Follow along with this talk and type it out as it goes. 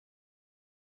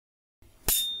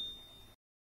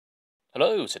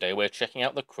Hello, today we're checking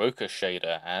out the Krokos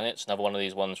shader, and it's another one of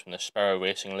these ones from the Sparrow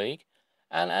Racing League.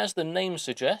 And as the name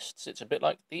suggests, it's a bit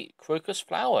like the crocus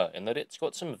flower in that it's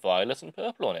got some violet and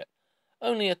purple on it.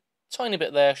 Only a tiny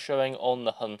bit there showing on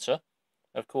the hunter.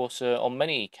 Of course, on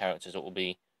many characters it will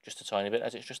be just a tiny bit,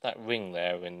 as it's just that ring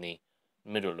there in the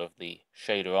middle of the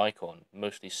shader icon,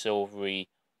 mostly silvery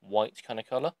white kind of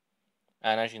colour.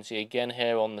 And as you can see again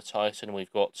here on the Titan,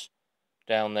 we've got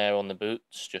down there on the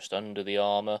boots, just under the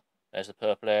armour, there's the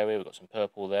purple area. We've got some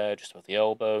purple there, just above the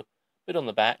elbow, a bit on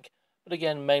the back, but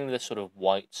again, mainly this sort of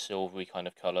white, silvery kind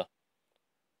of colour.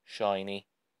 Shiny.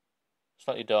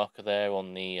 Slightly darker there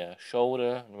on the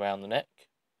shoulder and around the neck,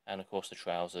 and of course the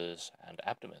trousers and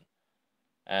abdomen.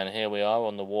 And here we are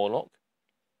on the Warlock.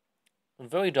 A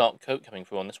very dark coat coming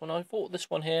through on this one. I thought this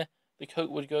one here, the coat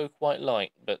would go quite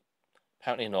light, but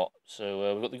apparently not.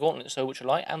 So we've got the gauntlets, which are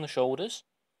light, and the shoulders.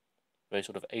 Very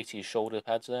sort of 80s shoulder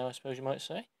pads there, I suppose you might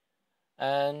say.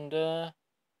 And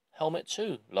helmet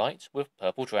too, light with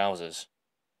purple trousers.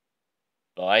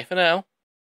 Bye for now.